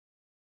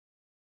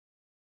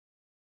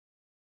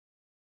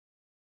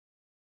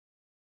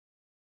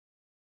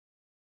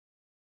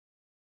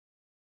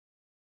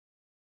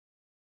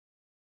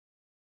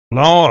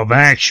Law of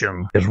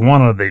action is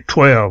one of the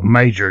 12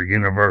 major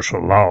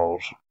universal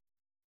laws.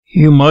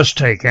 You must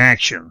take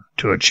action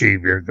to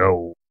achieve your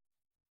goal.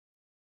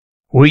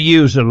 We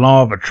use the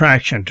law of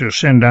attraction to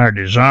send our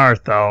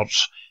desired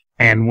thoughts,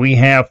 and we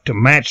have to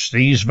match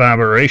these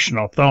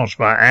vibrational thoughts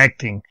by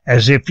acting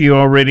as if you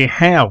already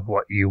have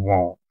what you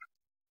want.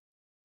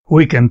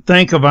 We can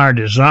think of our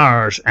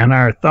desires and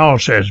our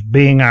thoughts as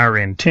being our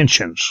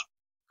intentions.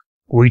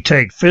 We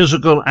take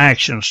physical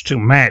actions to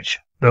match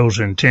those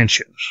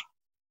intentions.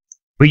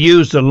 We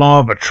use the law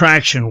of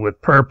attraction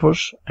with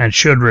purpose and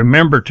should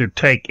remember to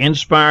take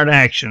inspired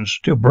actions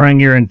to bring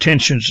your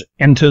intentions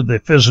into the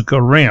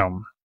physical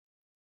realm.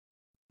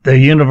 The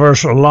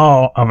universal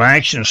law of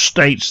action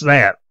states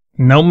that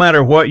no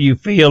matter what you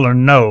feel or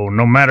know,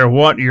 no matter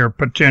what your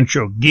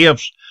potential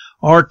gifts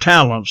or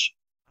talents,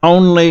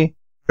 only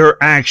your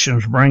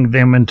actions bring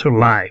them into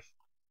life.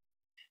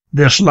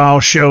 This law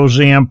shows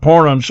the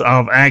importance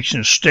of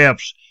action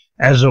steps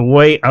as a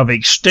way of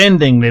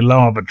extending the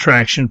law of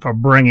attraction for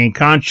bringing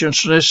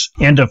consciousness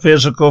into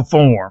physical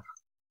form.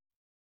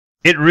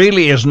 It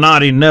really is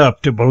not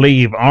enough to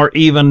believe or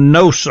even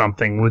know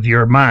something with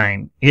your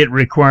mind. It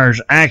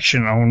requires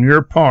action on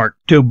your part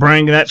to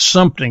bring that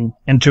something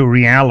into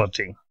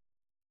reality.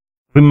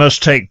 We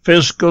must take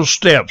physical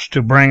steps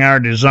to bring our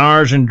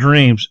desires and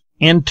dreams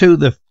into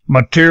the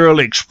material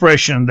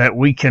expression that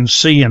we can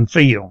see and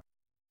feel.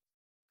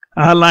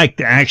 I like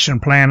the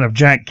action plan of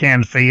Jack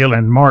Canfield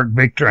and Mark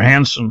Victor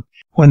Hansen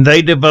when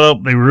they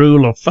developed the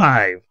rule of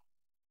 5.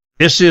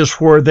 This is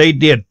where they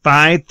did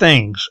 5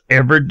 things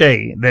every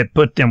day that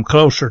put them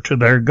closer to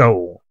their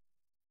goal.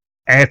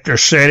 After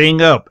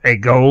setting up a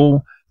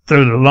goal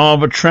through the law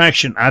of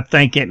attraction, I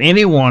think that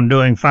anyone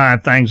doing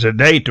 5 things a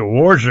day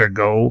towards their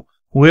goal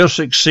will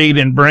succeed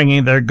in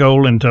bringing their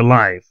goal into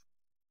life.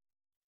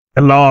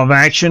 The law of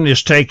action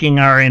is taking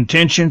our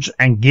intentions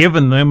and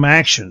giving them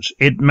actions.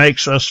 It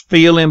makes us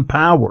feel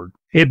empowered.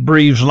 It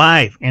breathes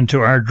life into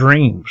our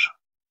dreams.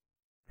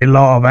 The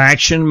law of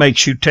action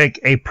makes you take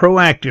a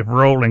proactive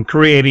role in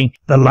creating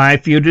the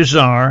life you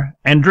desire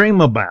and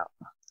dream about.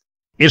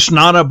 It's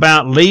not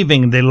about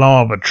leaving the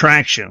law of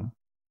attraction.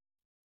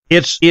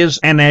 It is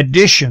an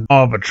addition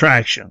of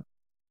attraction.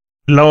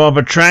 The law of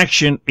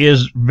attraction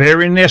is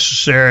very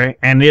necessary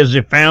and is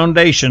the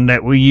foundation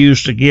that we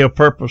use to give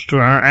purpose to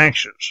our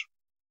actions.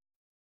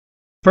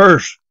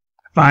 First,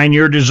 find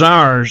your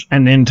desires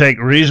and then take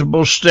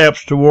reasonable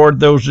steps toward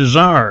those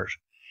desires.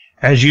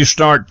 As you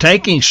start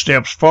taking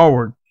steps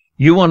forward,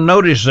 you will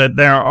notice that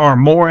there are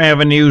more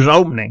avenues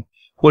opening,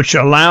 which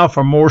allow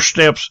for more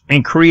steps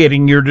in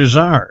creating your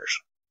desires.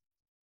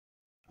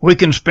 We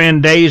can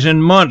spend days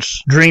and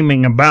months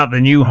dreaming about the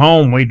new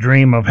home we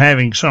dream of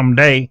having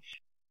someday.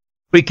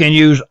 We can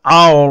use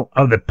all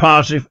of the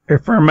positive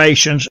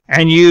affirmations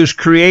and use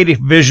creative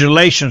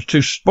visualizations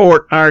to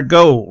support our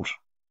goals.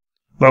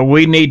 But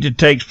we need to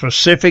take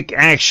specific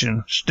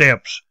action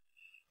steps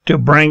to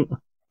bring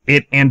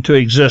it into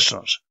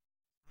existence.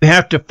 We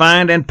have to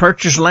find and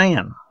purchase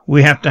land.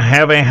 We have to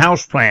have a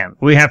house plan.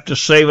 We have to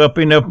save up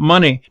enough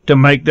money to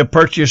make the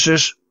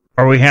purchases,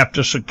 or we have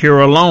to secure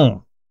a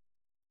loan.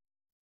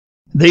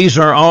 These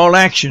are all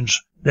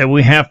actions that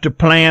we have to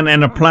plan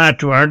and apply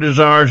to our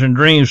desires and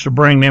dreams to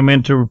bring them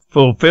into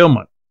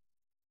fulfillment.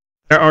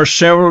 There are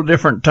several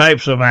different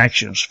types of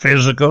actions: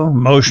 physical,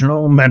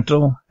 emotional,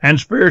 mental, and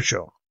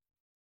spiritual.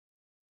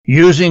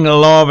 Using the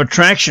law of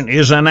attraction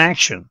is an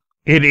action.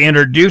 It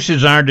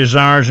introduces our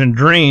desires and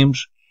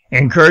dreams,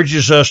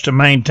 encourages us to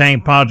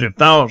maintain positive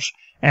thoughts,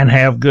 and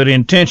have good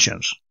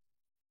intentions.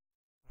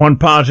 One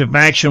positive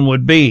action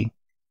would be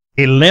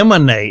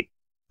eliminate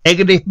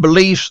negative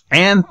beliefs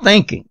and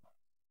thinking.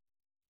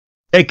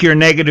 Take your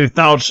negative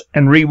thoughts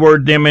and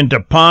reword them into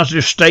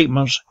positive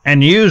statements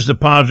and use the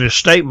positive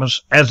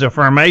statements as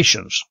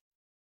affirmations.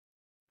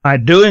 By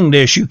doing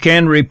this, you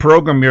can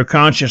reprogram your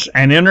conscious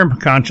and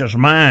interconscious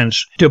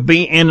minds to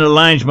be in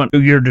alignment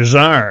with your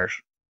desires.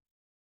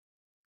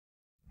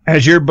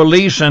 As your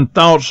beliefs and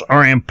thoughts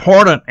are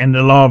important in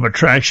the law of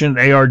attraction,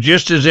 they are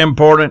just as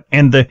important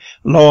in the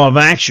law of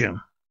action.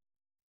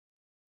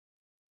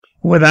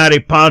 Without a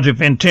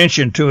positive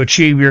intention to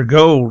achieve your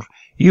goals,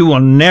 you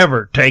will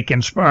never take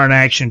inspired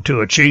action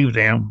to achieve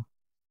them.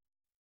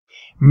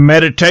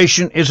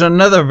 Meditation is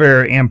another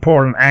very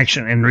important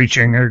action in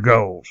reaching your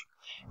goals.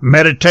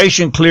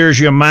 Meditation clears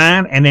your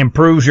mind and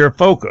improves your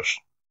focus.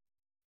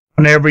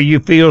 Whenever you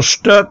feel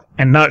stuck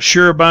and not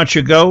sure about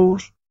your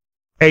goals,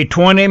 a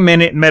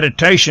 20-minute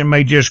meditation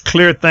may just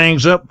clear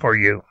things up for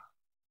you.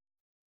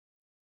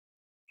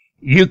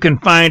 You can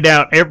find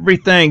out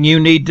everything you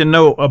need to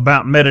know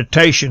about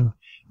meditation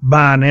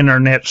by an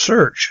internet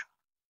search.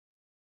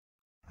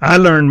 I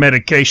learned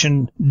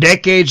meditation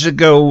decades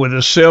ago with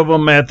the Silva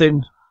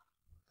method,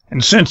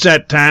 and since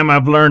that time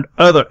I've learned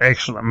other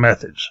excellent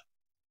methods.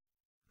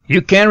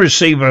 You can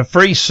receive a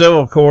free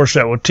Silva course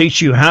that will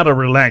teach you how to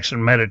relax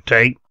and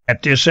meditate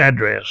at this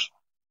address.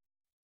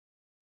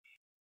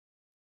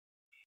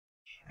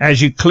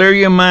 As you clear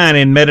your mind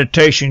in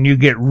meditation, you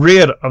get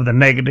rid of the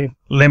negative,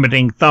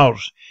 limiting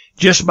thoughts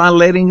just by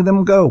letting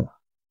them go.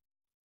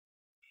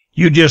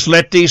 You just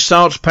let these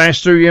thoughts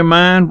pass through your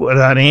mind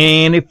without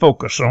any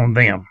focus on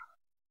them.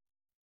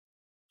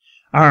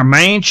 Our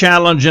main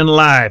challenge in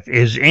life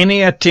is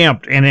any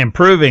attempt in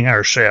improving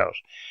ourselves.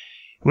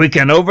 We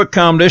can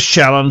overcome this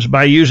challenge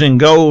by using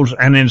goals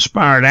and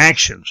inspired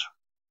actions.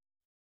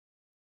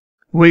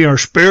 We are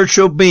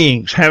spiritual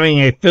beings having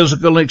a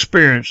physical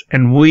experience,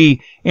 and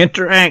we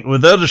interact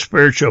with other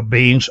spiritual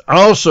beings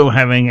also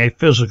having a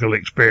physical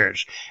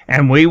experience.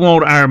 And we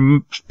want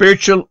our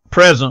spiritual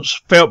presence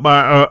felt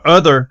by our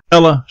other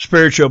fellow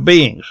spiritual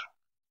beings.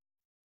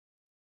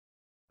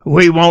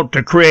 We want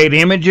to create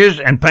images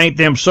and paint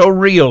them so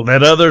real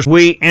that others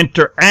we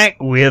interact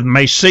with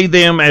may see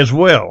them as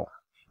well.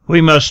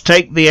 We must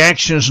take the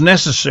actions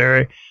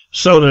necessary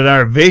so that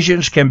our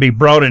visions can be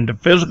brought into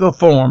physical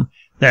form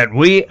that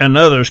we and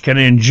others can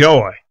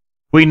enjoy.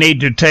 We need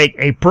to take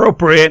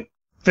appropriate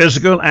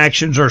physical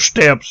actions or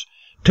steps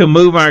to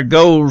move our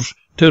goals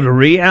to the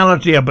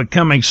reality of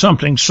becoming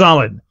something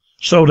solid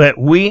so that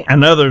we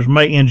and others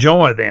may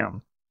enjoy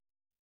them.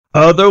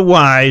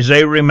 Otherwise,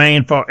 they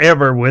remain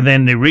forever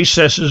within the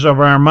recesses of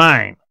our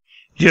mind,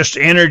 just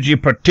energy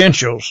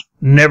potentials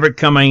never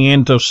coming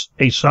into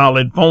a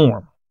solid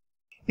form.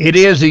 It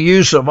is the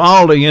use of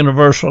all the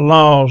universal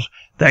laws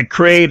that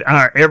create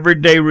our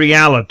everyday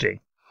reality.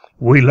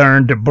 We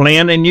learn to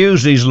blend and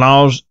use these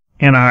laws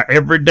in our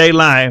everyday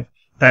life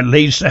that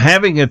leads to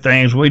having the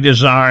things we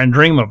desire and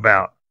dream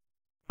about,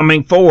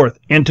 coming forth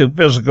into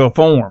physical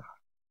form.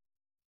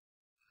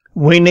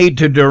 We need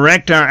to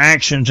direct our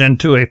actions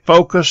into a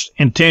focused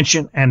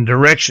intention and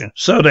direction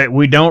so that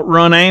we don't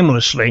run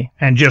aimlessly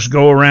and just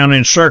go around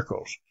in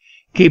circles,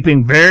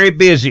 keeping very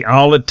busy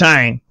all the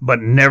time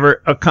but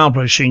never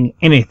accomplishing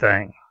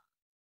anything.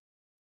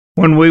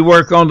 When we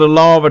work on the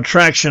law of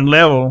attraction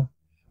level,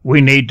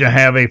 we need to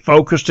have a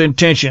focused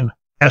intention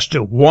as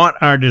to what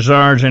our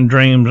desires and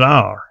dreams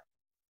are.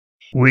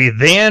 We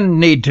then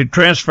need to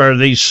transfer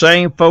these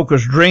same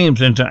focused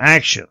dreams into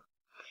action.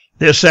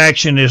 This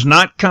action is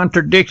not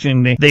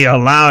contradicting the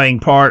allowing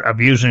part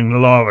of using the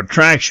law of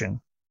attraction.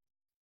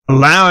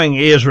 Allowing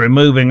is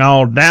removing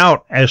all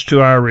doubt as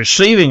to our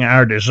receiving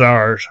our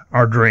desires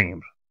or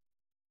dreams.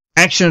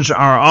 Actions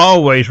are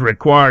always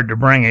required to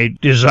bring a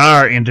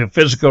desire into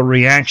physical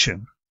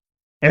reaction.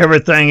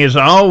 Everything is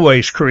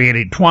always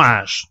created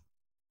twice,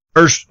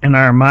 first in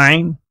our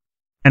mind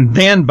and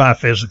then by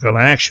physical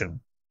action.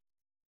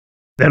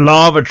 The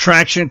law of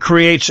attraction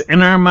creates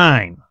in our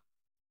mind.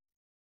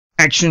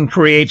 Action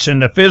creates in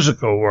the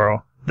physical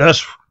world,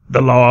 thus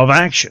the law of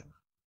action.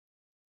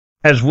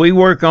 As we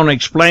work on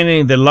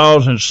explaining the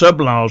laws and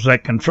sub-laws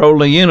that control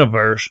the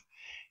universe,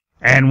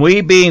 and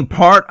we being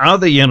part of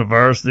the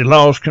universe, the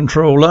laws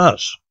control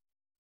us,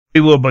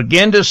 we will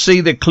begin to see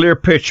the clear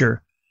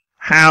picture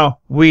how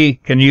we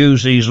can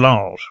use these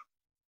laws.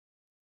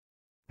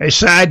 A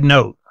side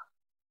note,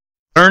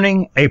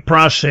 learning a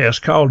process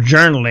called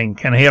journaling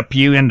can help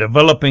you in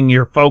developing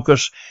your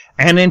focus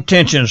and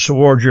intentions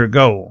toward your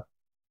goal.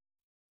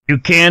 You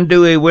can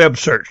do a web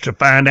search to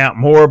find out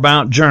more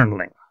about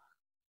journaling.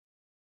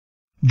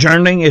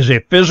 Journaling is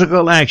a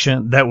physical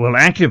action that will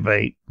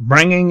activate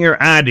bringing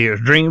your ideas,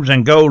 dreams,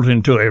 and goals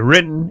into a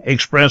written,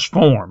 expressed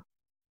form.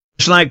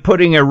 It's like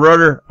putting a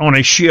rudder on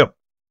a ship.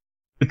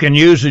 You can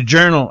use the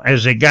journal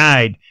as a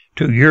guide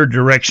to your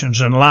directions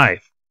in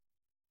life.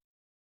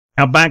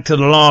 Now back to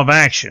the law of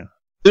action.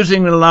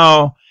 Using the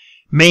law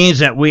means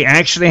that we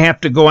actually have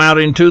to go out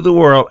into the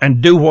world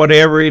and do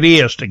whatever it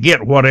is to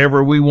get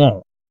whatever we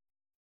want.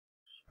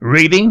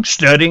 Reading,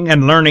 studying,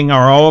 and learning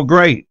are all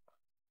great,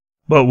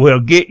 but will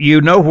get you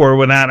nowhere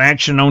without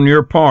action on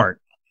your part.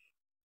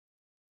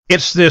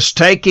 It's this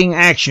taking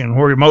action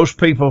where most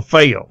people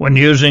fail when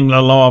using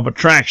the law of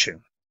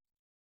attraction.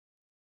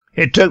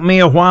 It took me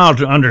a while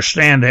to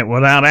understand that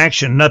without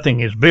action,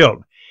 nothing is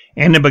built.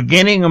 In the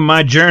beginning of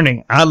my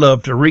journey, I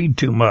loved to read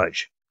too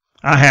much.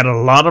 I had a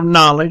lot of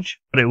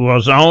knowledge, but it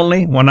was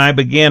only when I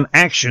began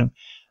action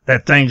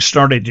that things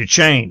started to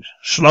change,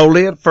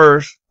 slowly at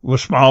first,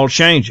 with small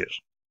changes.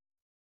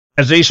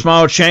 As these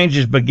small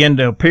changes began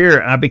to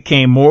appear, I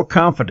became more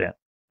confident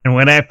and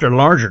went after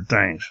larger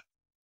things.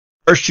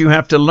 First, you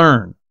have to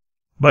learn,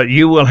 but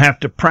you will have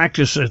to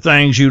practice the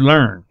things you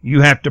learn.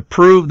 You have to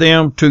prove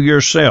them to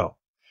yourself.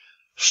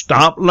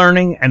 Stop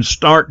learning and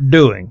start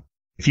doing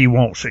if you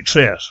want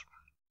success.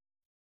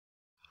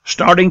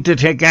 Starting to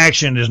take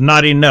action is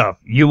not enough.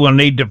 You will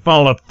need to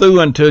follow through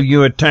until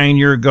you attain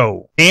your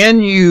goal,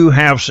 and you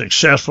have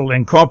successfully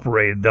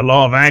incorporated the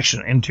law of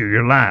action into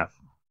your life.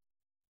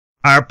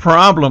 Our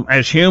problem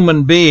as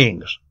human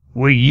beings,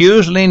 we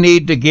usually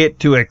need to get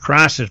to a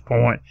crisis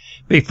point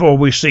before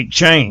we seek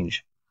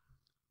change.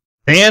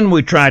 Then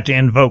we try to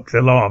invoke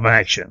the law of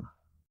action.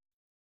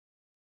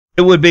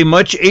 It would be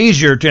much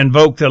easier to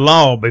invoke the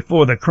law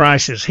before the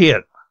crisis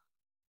hit.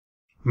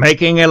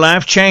 Making a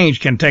life change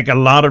can take a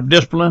lot of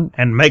discipline,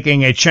 and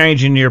making a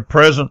change in your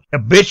present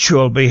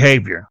habitual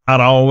behavior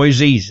not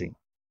always easy.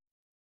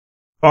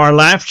 For a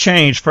life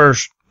change,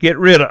 first get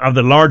rid of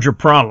the larger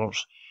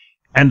problems,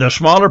 and the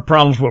smaller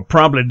problems will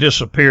probably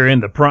disappear in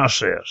the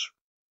process.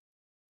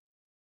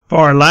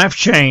 For a life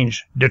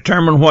change,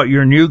 determine what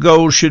your new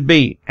goals should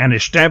be and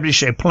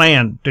establish a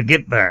plan to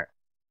get there.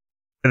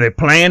 With a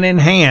plan in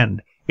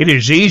hand, it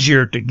is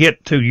easier to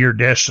get to your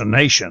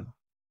destination.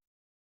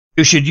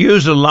 You should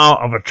use the law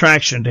of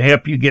attraction to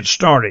help you get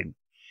started.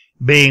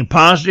 Being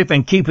positive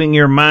and keeping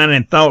your mind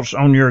and thoughts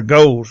on your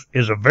goals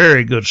is a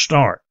very good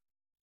start.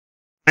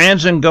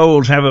 Plans and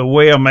goals have a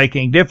way of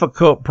making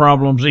difficult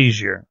problems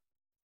easier.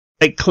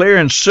 Make clear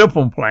and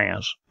simple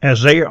plans,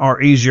 as they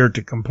are easier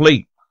to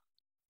complete.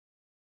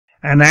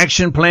 An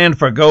action plan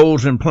for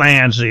goals and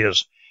plans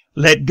is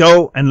let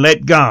go and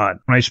let God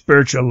on a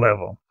spiritual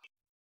level.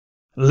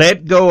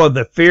 Let go of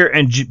the fear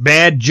and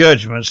bad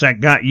judgments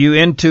that got you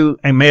into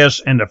a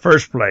mess in the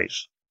first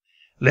place.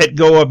 Let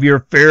go of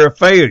your fear of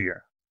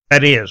failure.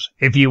 That is,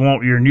 if you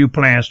want your new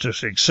plans to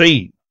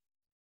succeed.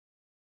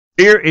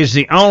 Fear is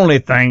the only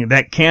thing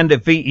that can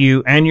defeat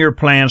you and your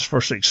plans for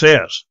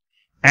success.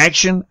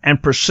 Action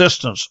and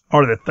persistence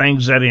are the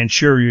things that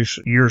ensure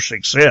your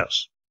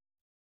success.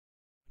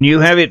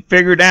 You have it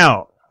figured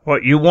out,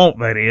 what you want,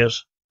 that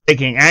is.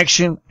 Taking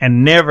action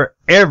and never,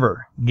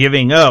 ever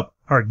giving up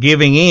or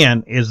giving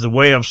in is the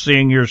way of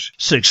seeing your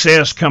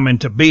success come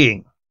into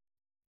being.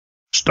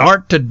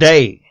 Start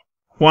today.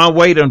 Why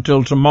wait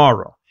until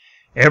tomorrow?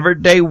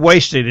 Every day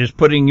wasted is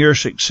putting your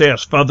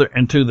success further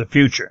into the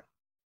future.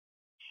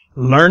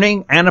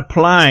 Learning and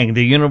applying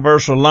the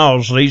universal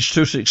laws leads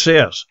to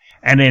success,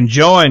 and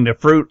enjoying the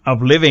fruit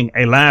of living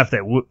a life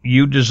that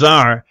you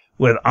desire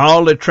with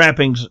all the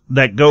trappings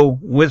that go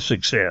with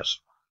success.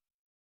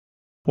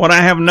 What I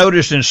have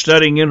noticed in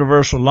studying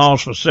universal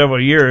laws for several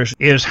years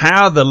is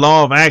how the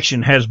law of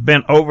action has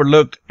been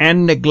overlooked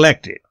and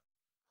neglected.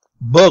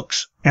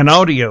 Books and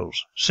audios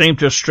seem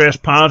to stress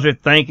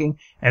positive thinking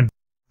and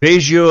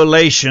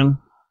visualization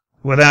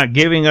without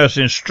giving us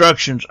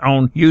instructions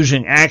on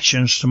using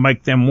actions to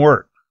make them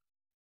work.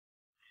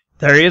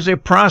 There is a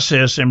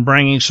process in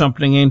bringing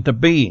something into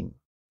being.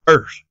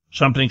 First,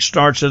 something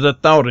starts as a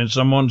thought in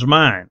someone's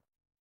mind.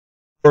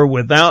 For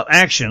without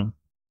action,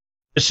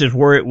 this is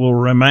where it will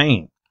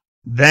remain.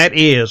 That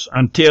is,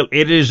 until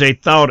it is a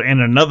thought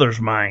in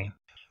another's mind,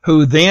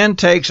 who then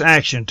takes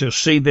action to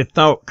see the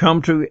thought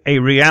come to a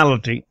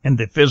reality in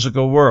the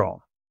physical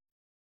world.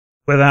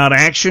 Without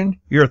action,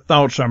 your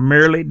thoughts are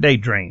merely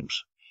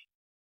daydreams.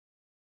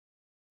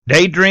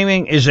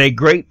 Daydreaming is a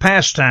great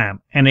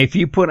pastime, and if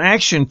you put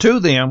action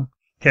to them,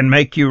 can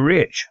make you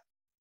rich.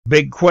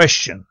 Big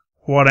question,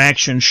 what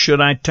action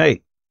should I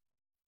take?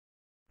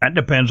 That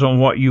depends on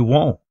what you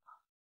want.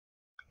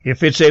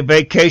 If it's a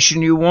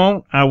vacation you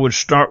want, I would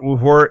start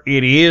with where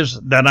it is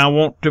that I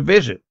want to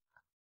visit.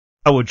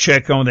 I would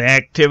check on the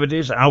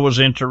activities I was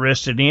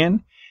interested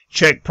in,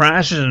 check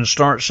prices, and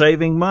start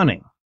saving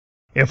money.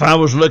 If I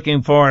was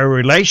looking for a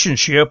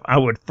relationship, I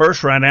would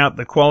first write out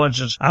the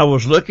qualities I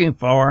was looking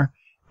for,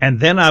 and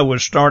then I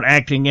would start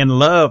acting in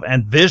love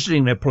and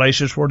visiting the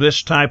places where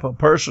this type of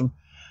person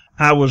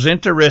I was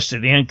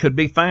interested in could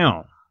be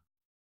found.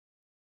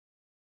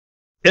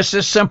 This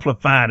is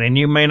simplified, and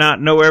you may not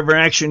know every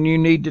action you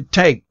need to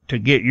take to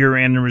get your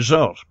end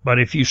results, but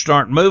if you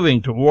start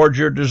moving towards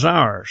your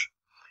desires,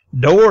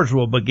 doors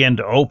will begin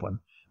to open,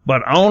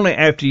 but only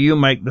after you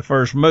make the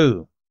first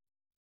move.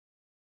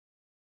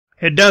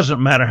 It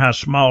doesn't matter how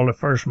small the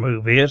first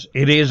move is,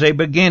 it is a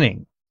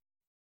beginning.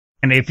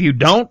 And if you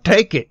don't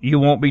take it, you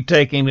won't be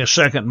taking the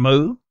second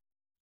move,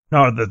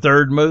 nor the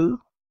third move,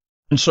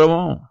 and so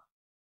on.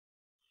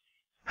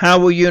 How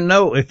will you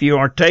know if you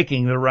are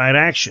taking the right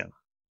action?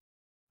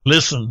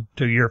 Listen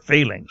to your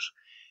feelings.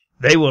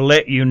 They will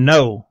let you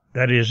know,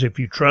 that is, if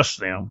you trust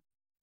them.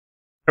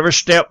 Every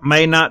step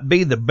may not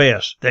be the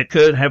best that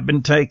could have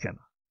been taken,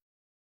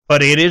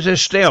 but it is a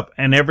step,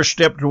 and every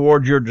step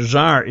toward your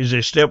desire is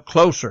a step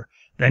closer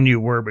than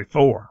you were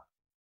before.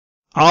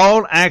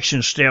 All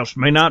action steps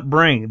may not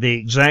bring the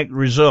exact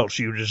results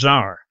you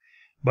desire,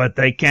 but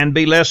they can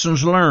be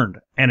lessons learned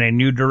and a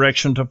new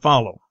direction to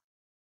follow.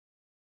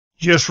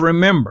 Just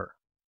remember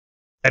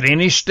that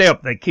any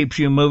step that keeps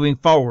you moving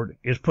forward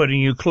is putting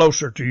you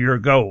closer to your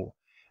goal,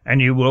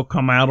 and you will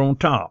come out on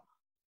top.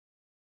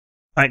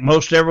 Like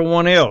most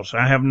everyone else,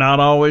 I have not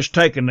always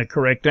taken the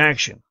correct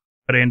action,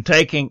 but in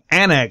taking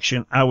an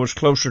action, I was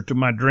closer to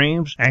my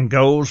dreams and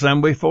goals than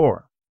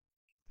before.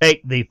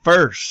 Take the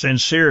first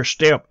sincere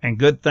step, and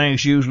good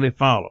things usually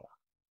follow.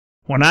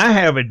 When I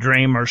have a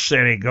dream or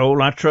set a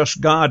goal, I trust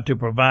God to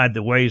provide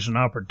the ways and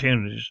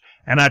opportunities,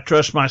 and I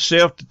trust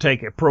myself to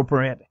take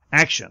appropriate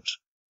actions.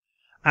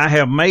 I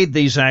have made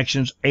these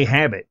actions a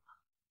habit.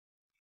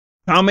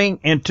 Coming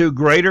into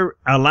greater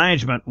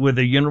alignment with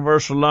the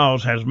universal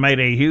laws has made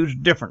a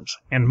huge difference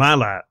in my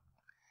life.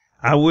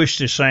 I wish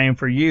the same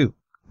for you.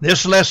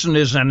 This lesson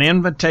is an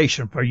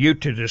invitation for you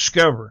to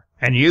discover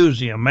and use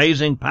the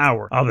amazing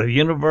power of the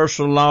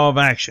universal law of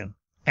action,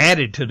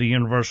 added to the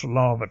universal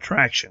law of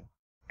attraction.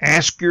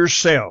 Ask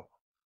yourself,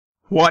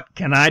 what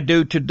can I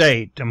do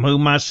today to move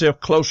myself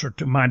closer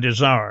to my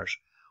desires?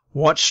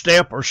 What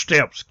step or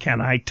steps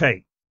can I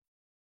take?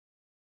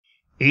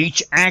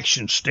 Each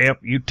action step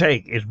you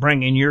take is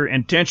bringing your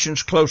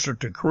intentions closer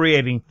to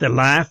creating the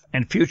life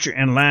and future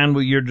in line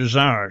with your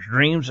desires,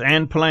 dreams,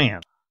 and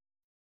plans.